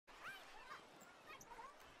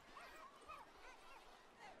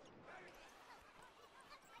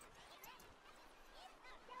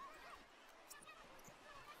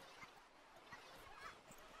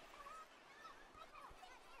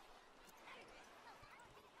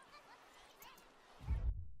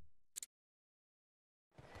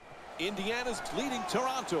Indiana's leading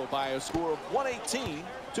Toronto by a score of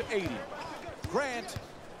 118-80. Grant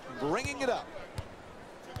bringing it up.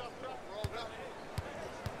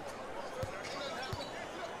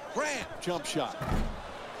 Grant jump shot.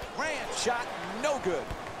 Grant shot no good.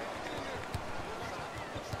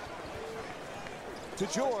 To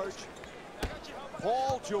George.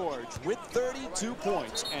 Paul George with 32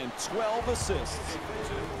 points and 12 assists.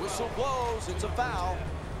 Whistle blows, it's a foul,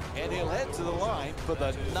 and he'll head to the line for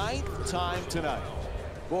the 9th time tonight.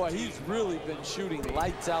 Boy, he's really been shooting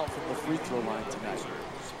lights out from the free throw line tonight.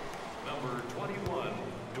 Number 21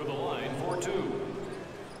 to the line for 2.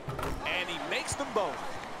 And he makes them both.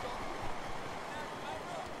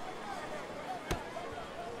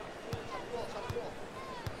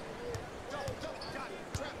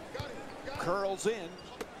 Curls in.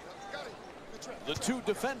 The two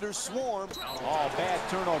defenders swarm. Oh, bad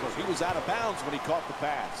turnover. He was out of bounds when he caught the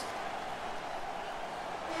pass.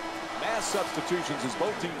 Mass substitutions as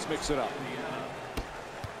both teams mix it up.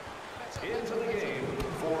 Into the game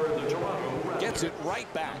for the Toronto Raptors. Gets it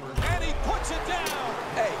right back. And he puts it down.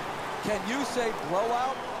 Hey, can you say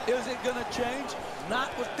blowout? Is it going to change?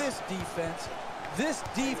 Not with this defense. This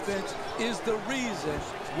defense is the reason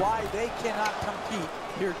why they cannot compete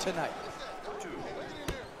here tonight.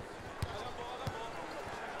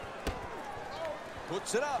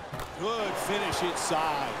 Puts it up. Good finish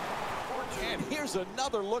inside. And here's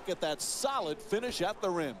another look at that solid finish at the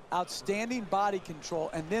rim. Outstanding body control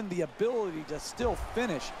and then the ability to still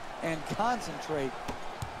finish and concentrate.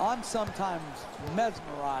 I'm sometimes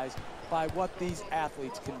mesmerized by what these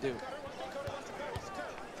athletes can do.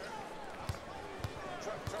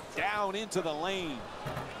 Down into the lane.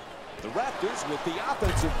 The Raptors with the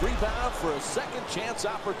offensive rebound for a second chance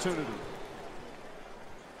opportunity.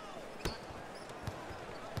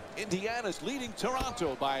 Indiana's leading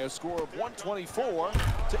Toronto by a score of 124-84.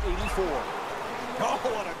 Oh,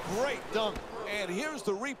 what a great dunk. And here's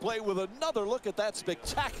the replay with another look at that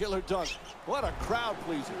spectacular dunk. What a crowd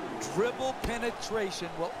pleaser. Dribble penetration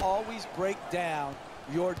will always break down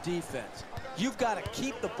your defense. You've got to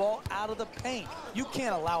keep the ball out of the paint. You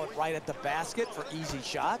can't allow it right at the basket for easy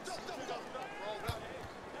shots.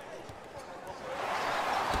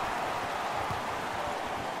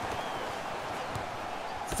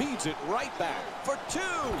 Feeds it right back for 2.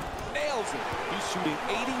 Nails it. He's shooting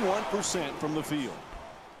 81% from the field.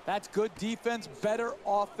 That's good defense, better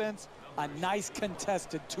offense, a nice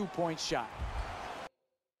contested 2-point shot.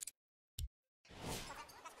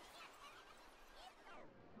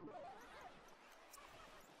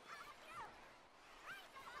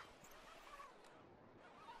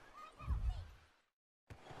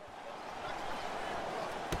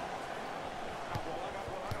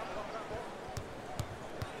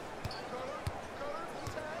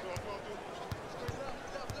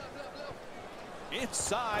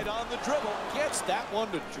 Inside on the dribble, gets that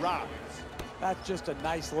one to drop. That's just a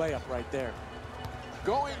nice layup right there.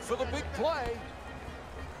 Going for the big play.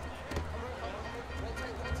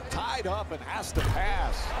 Tied up and has to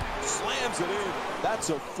pass. Slams it in. That's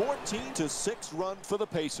a 14-6 run for the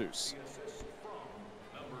Pacers.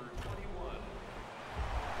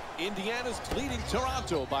 Indiana's leading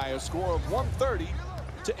Toronto by a score of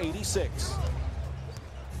 130-86.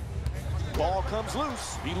 Ball comes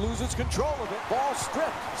loose. He loses control of it. Ball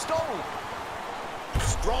stripped. Stolen.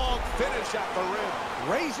 Strong finish at the rim.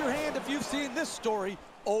 Raise your hand if you've seen this story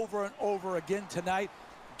over and over again tonight.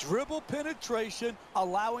 Dribble penetration,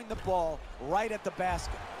 allowing the ball right at the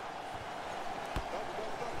basket.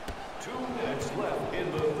 2 minutes left in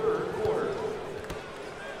the 3rd quarter.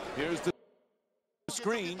 Here's the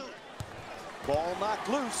screen. Ball knocked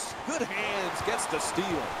loose. Good hands. Gets the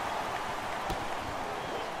steal.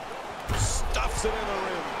 Stuffs it in the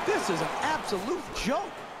rim. This is an absolute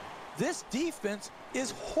joke. This defense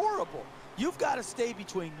is horrible. You've got to stay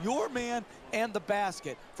between your man and the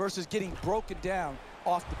basket versus getting broken down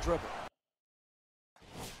off the dribble.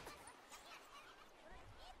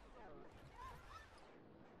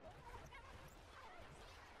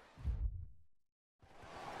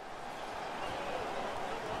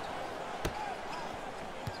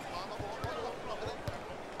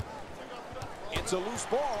 It's a loose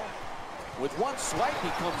ball. With one swipe, he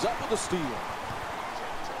comes up with a steal.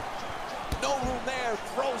 No room there,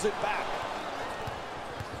 throws it back.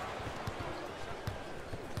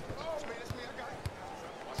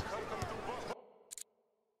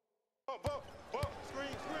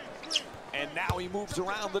 And now he moves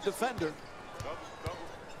around the defender.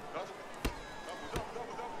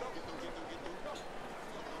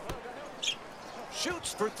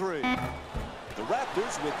 Shoots for 3. The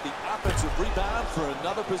Raptors with the offensive rebound for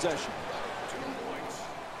another possession.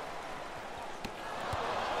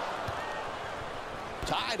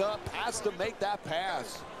 Tied up, has to make that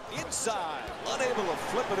pass. Inside, unable to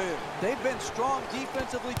flip it in. They've been strong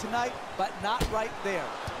defensively tonight, but not right there.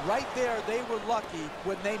 Right there, they were lucky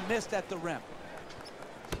when they missed at the rim.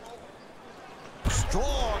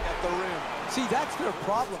 Strong at the rim. See, that's their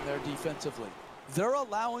problem there defensively. They're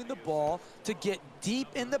allowing the ball to get deep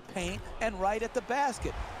in the paint and right at the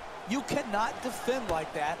basket. You cannot defend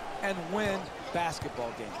like that and win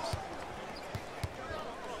basketball games.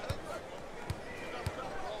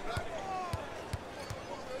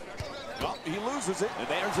 Oh, he loses it, and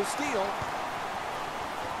there's a steal.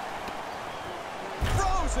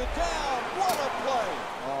 Throws it down. What a play.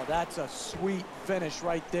 Oh, that's a sweet finish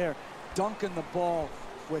right there. Dunking the ball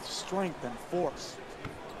with strength and force.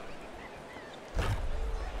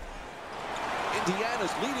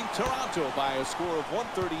 Indiana's leading Toronto by a score of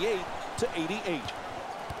 138-88.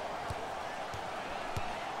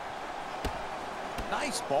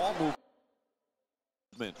 Nice ball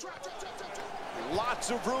movement. Lots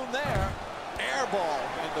of room there. Air ball,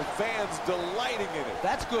 and the fans delighting in it.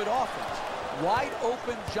 That's good offense. Wide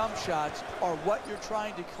open jump shots are what you're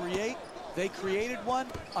trying to create. They created one.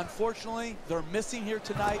 Unfortunately, they're missing here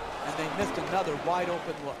tonight, and they missed another wide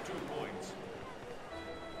open look. 2 points.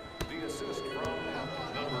 The assist from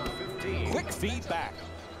number 15. Quick feedback.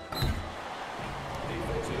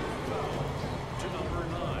 Defensive foul to number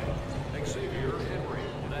 9, Xavier Henry.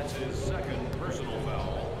 That's his second personal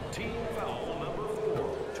foul. Team foul number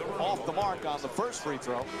 4. Toronto. Off the mark on the first free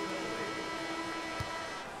throw.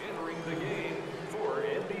 Entering the game for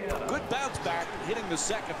Indiana. Good bounce back, hitting the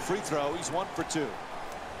second free throw. He's 1 for 2.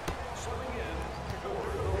 Subbing in for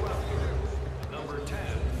the Raptors, number 10,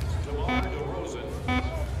 DeMar DeRozan.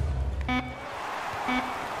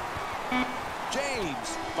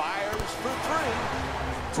 James fires for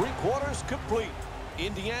 3. 3/4 complete.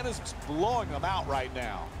 Indiana's blowing them out right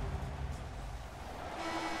now.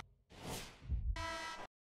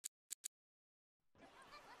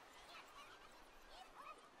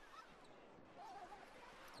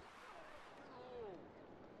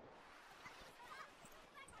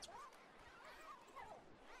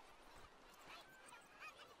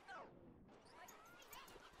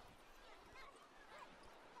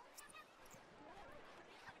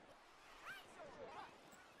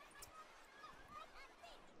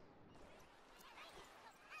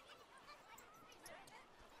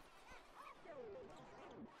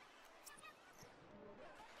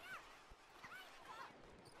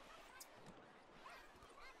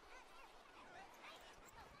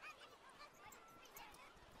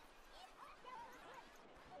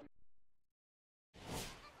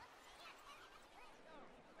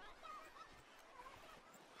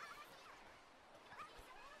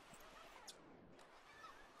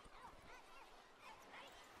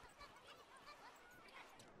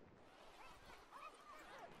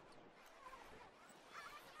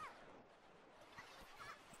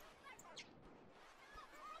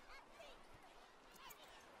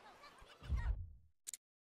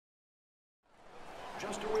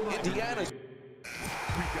 Indiana's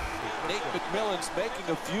Nate McMillan's making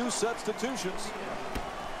a few substitutions.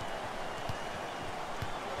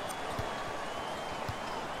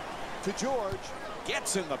 To George,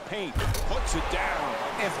 gets in the paint, puts it down.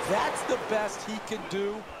 If that's the best he can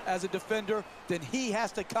do as a defender, then he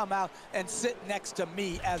has to come out and sit next to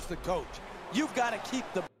me as the coach. You've got to keep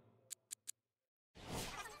the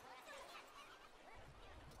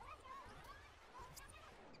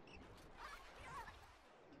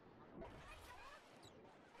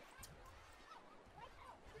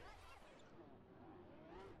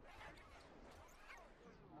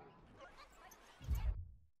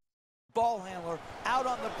ball handler out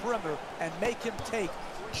on the perimeter and make him take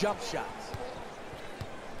jump shots.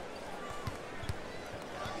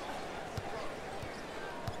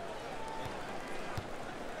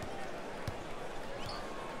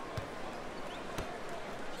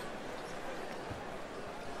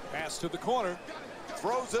 Pass to the corner.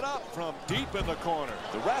 Throws it up from deep in the corner.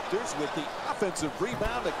 The Raptors with the offensive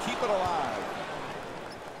rebound to keep it alive.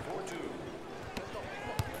 4-2.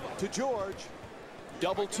 To George.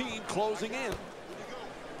 Double team closing in.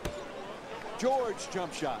 George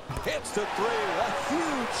jump shot. Hits the 3. A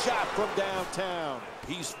huge shot from downtown.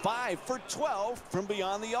 He's 5 for 12 from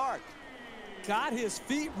beyond the arc. Got his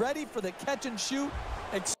feet ready for the catch and shoot.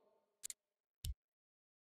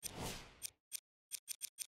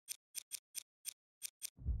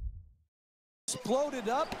 Exploded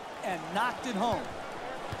up and knocked it home.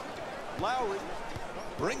 Lowry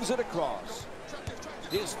brings it across.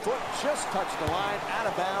 His foot just touched the line, out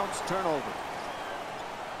of bounds, turnover.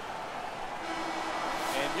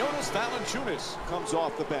 And And Jonas Valanciunas comes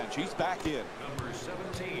off the bench. He's back in. Number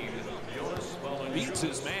 17, Jonas Valanciunas. Beats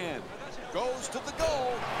his man. Goes to the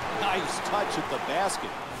goal. Nice touch at the basket.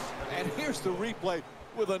 And here's the replay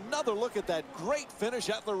with another look at that great finish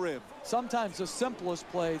at the rim. Sometimes the simplest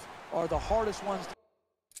plays are the hardest ones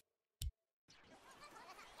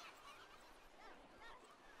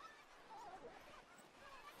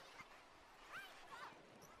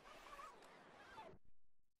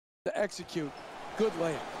to execute. Good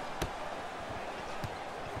layup.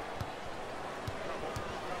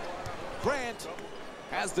 Grant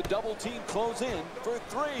has the double team close in for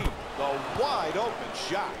three. The wide open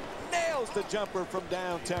shot. Nails the jumper from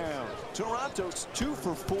downtown. Toronto's 2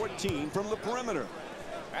 for 14 from the perimeter.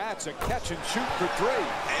 That's a catch and shoot for three.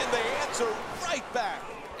 And they answer right back.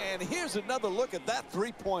 And here's another look at that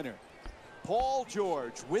three-pointer. Paul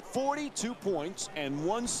George with 42 points and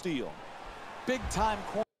 1 steal. Big time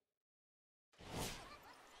corner.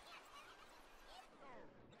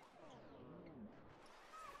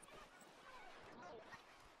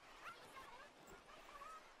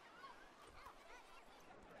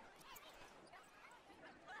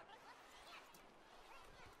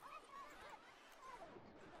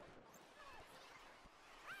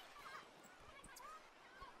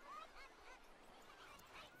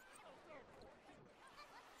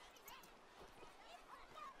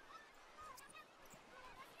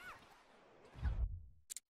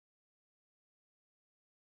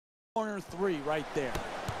 Corner three right there.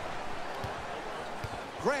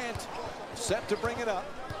 Grant set to bring it up.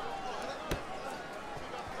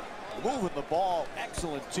 Moving the ball.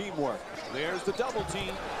 Excellent teamwork. There's the double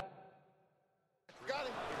team.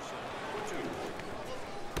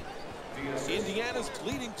 Indiana's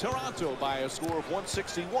leading Toronto by a score of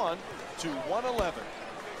 161 to 111.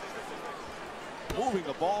 Moving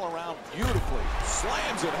the ball around beautifully.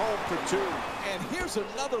 Slams it home for 2. And here's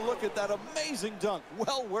another look at that amazing dunk.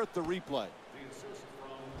 Well worth the replay. The assist from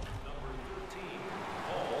number 13,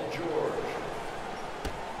 Paul George.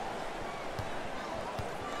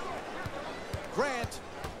 Grant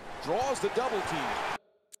draws the double team.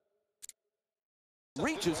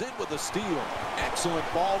 Reaches in with a steal. Excellent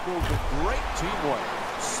ball movement. Great teamwork.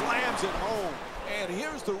 Slams it home. And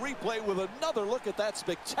here's the replay with another look at that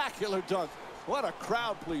spectacular dunk. What a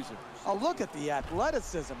crowd pleaser. Oh, look at the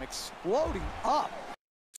athleticism exploding up.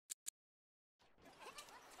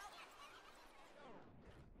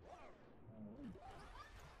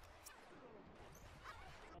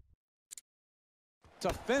 To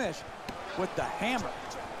finish with the hammer.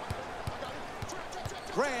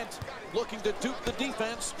 Grant looking to dupe the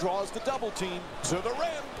defense, draws the double team to the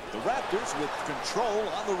rim. The Raptors with control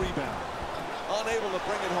on the rebound. Unable to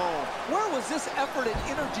bring it home. Where was this effort and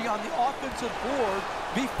energy on the offensive board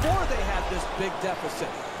before they had this big deficit?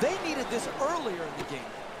 They needed this earlier in the game.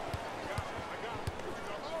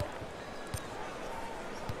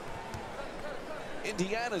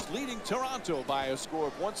 Indiana's leading Toronto by a score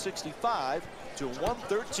of 165 to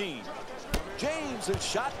 113. James' a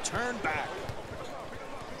shot turned back.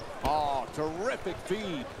 Oh, terrific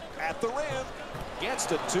feed at the rim. Gets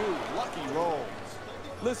to 2. Lucky rolls.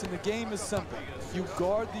 Listen, the game is simple. You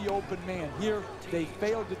guard the open man. Here, they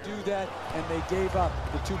failed to do that, and they gave up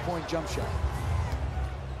the 2-point jump shot.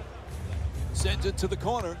 Sends it to the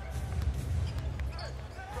corner.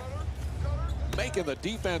 Making the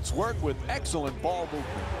defense work with excellent ball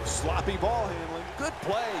movement. Sloppy ball handling. Good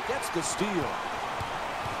play. Gets the steal.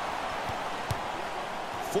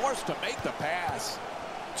 Forced to make the pass.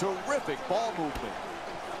 Terrific ball movement.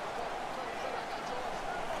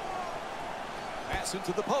 Pass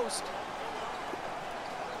into the post.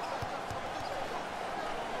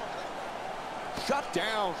 Shut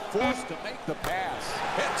down. Forced to make the pass.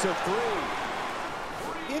 Hits a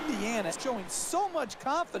 3. Indiana showing so much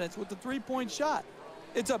confidence with the 3-point shot.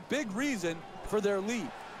 It's a big reason for their lead.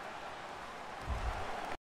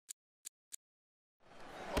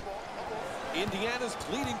 Indiana's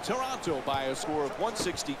leading Toronto by a score of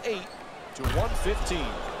 168 to 115.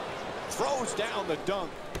 Throws down the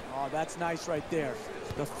dunk. Oh, that's nice right there.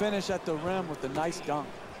 The finish at the rim with the nice dunk.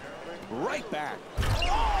 Right back. Oh,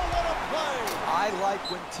 what a play! I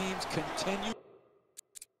like when teams continue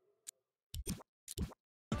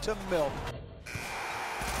to milk